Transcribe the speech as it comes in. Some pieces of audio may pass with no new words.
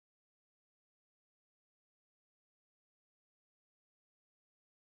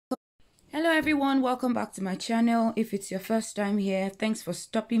Hello everyone, welcome back to my channel. If it's your first time here, thanks for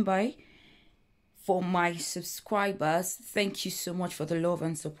stopping by. For my subscribers, thank you so much for the love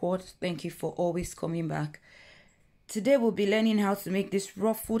and support. Thank you for always coming back. Today we'll be learning how to make this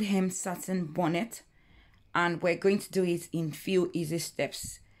ruffled hem satin bonnet, and we're going to do it in few easy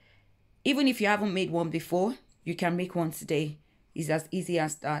steps. Even if you haven't made one before, you can make one today. It's as easy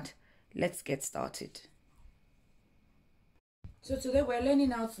as that. Let's get started. So today we're learning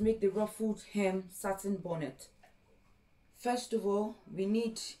how to make the ruffled hem satin bonnet. First of all, we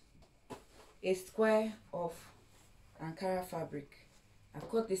need a square of Ankara fabric. I've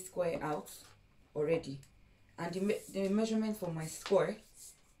cut this square out already, and the measurement for my square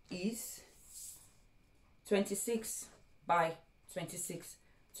is 26 by 26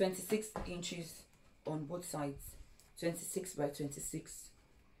 inches on both sides, 26 by 26.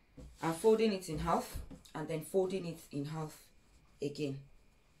 I'm folding it in half and then folding it in half again,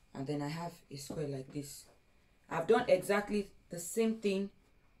 and then I have a square like this. I've done exactly the same thing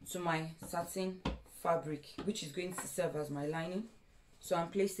to my satin fabric, which is going to serve as my lining. So I'm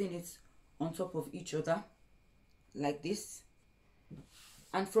placing it on top of each other like this,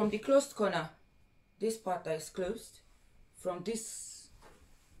 and from the closed corner, this part that is closed, from this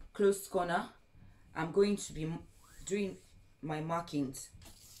closed corner, I'm going to be doing my markings.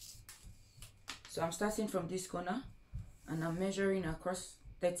 So I'm starting from this corner and I'm measuring across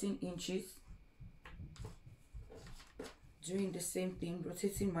 13 inches, doing the same thing,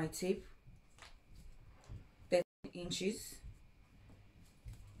 rotating my tape 13 inches,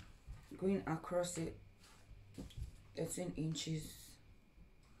 going across it 13 inches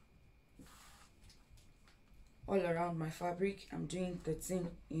all around my fabric. I'm doing 13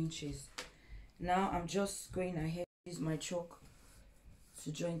 inches. Now I'm just going ahead to use my chalk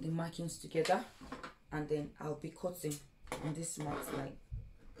to join the markings together, and then I'll be cutting on this mark line.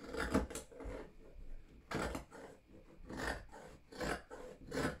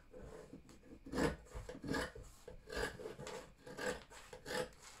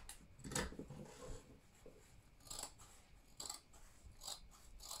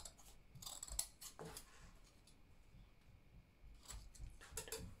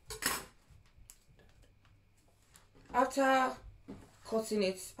 After cutting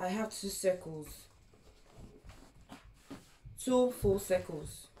it, I have two circles, two full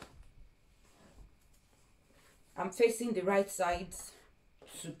circles. I'm facing the right side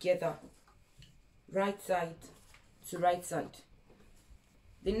together, right side to right side.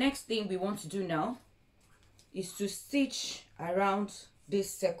 The next thing we want to do now is to stitch around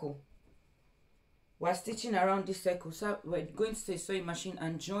this circle. We're stitching around this circle, so we're going to the sewing machine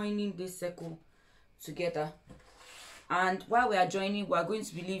and joining this circle together. And while we are joining, we are going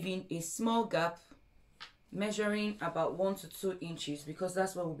to be leaving a small gap measuring about 1 to 2 inches, because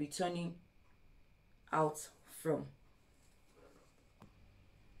that's what we'll be turning out from.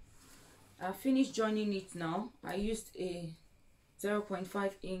 I finished joining it now. I used a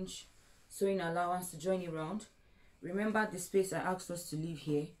 0.5 inch sewing allowance to join it around. Remember the space I asked us to leave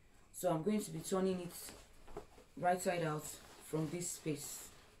here, so I'm going to be turning it right side out from this space,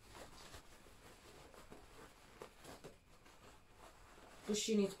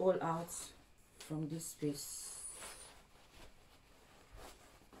 pushing it all out from this space.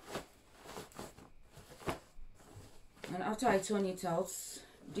 And after I turn it out,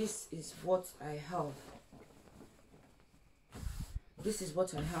 this is what I have. This is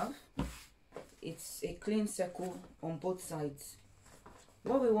what I have. It's a clean circle on both sides.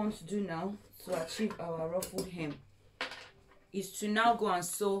 What we want to do now to achieve our ruffled hem is to now go and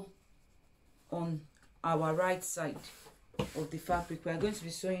sew on our right side of the fabric. We are going to be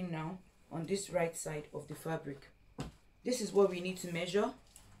sewing now on this right side of the fabric. This is what we need to measure.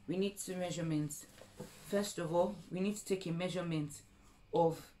 We need two measurements. First of all, we need to take a measurement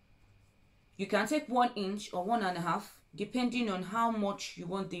of, you can take 1 inch or 1.5, depending on how much you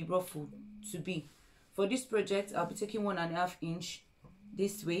want the ruffle to be. For this project, I'll be taking 1.5 inch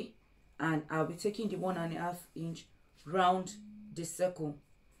this way, and I'll be taking the 1.5 inch round the circle,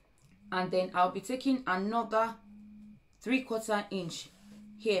 and then I'll be taking another 3/4 inch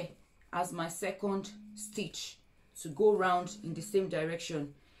here as my second stitch to go round in the same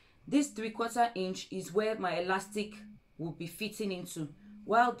direction. This 3/4 inch is where my elastic will be fitting into,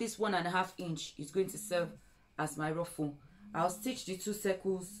 while this 1.5 inch is going to serve as my ruffle. I'll stitch the two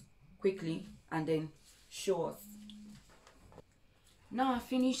circles quickly and then show us. Now I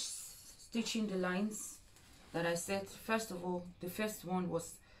finished stitching the lines that I set. First of all, the first one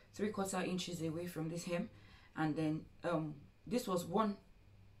was 3/4 inches away from this hem, and then this was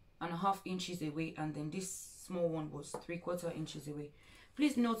 1.5 inches away, and then this small one was 3/4 inches away.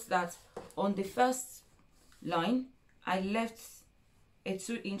 Please note that on the first line I left a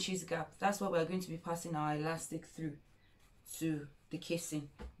 2 inches gap. That's what we're going to be passing our elastic through to the casing,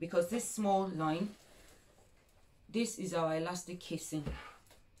 because this small line, this is our elastic casing.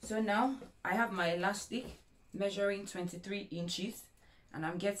 So now I have my elastic measuring 23 inches, and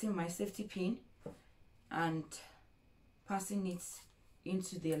I'm getting my safety pin and passing it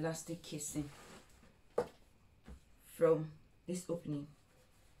into the elastic casing from this opening.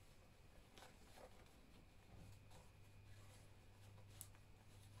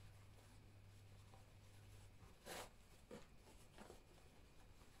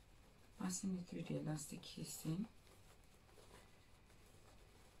 Passing it through the elastic casing.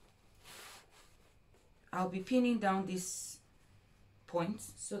 I'll be pinning down this point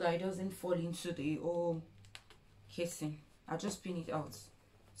so that it doesn't fall into the whole casing. I'll just pin it out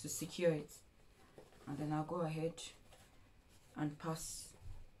to secure it, and then I'll go ahead and pass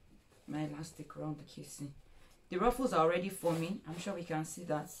my elastic around the casing. The ruffles are already forming. I'm sure we can see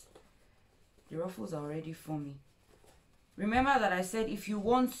that the ruffles are already forming. Remember that I said if you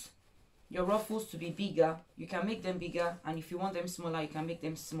want your ruffles to be bigger, you can make them bigger, and if you want them smaller, you can make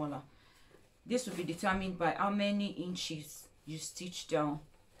them smaller. This will be determined by how many inches you stitch down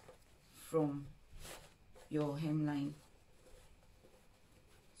from your hemline.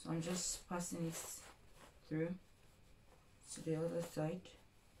 So I'm just passing it through to the other side,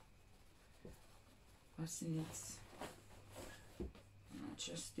 passing it and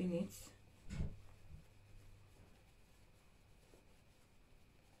adjusting it.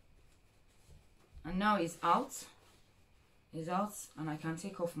 And now it's out, and I can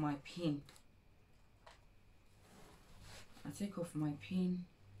take off my pin. I take off my pin,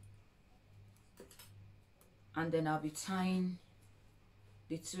 and then I'll be tying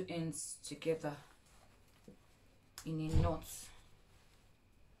the 2 ends together in a knot,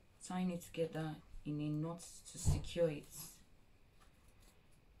 tying it together in a knot to secure it.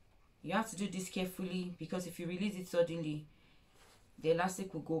 You have to do this carefully, because if you release it suddenly, the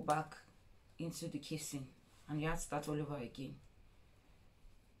elastic will go back into the casing and you have to start all over again.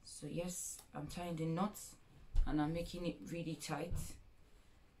 So yes, I'm tying the knots and I'm making it really tight.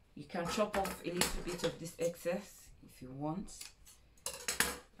 You can chop off a little bit of this excess if you want,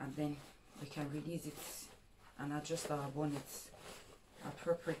 and then we can release it and adjust our bonnet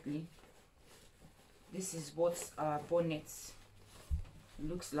appropriately. This is what our bonnet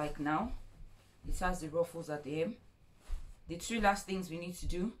looks like now. It has the ruffles at the hem. The 2 last things we need to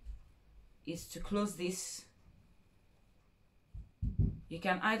do is to close this. You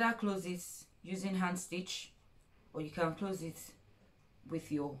can either close it using hand stitch, or you can close it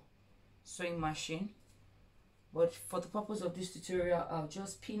with your sewing machine, but for the purpose of this tutorial, I'll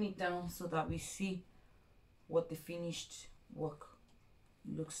just pin it down so that we see what the finished work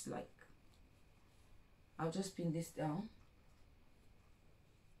looks like. I'll just pin this down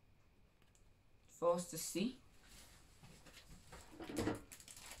for us to see.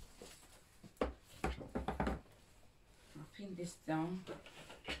 Pin this down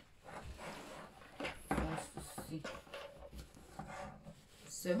for us to see.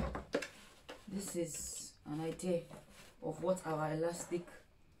 So this is an idea of what our elastic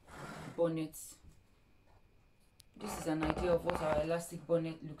bonnet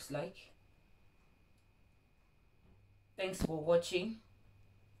looks like. Thanks for watching.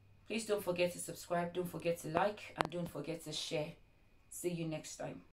 Please don't forget to subscribe, don't forget to like, and don't forget to share. See you next time.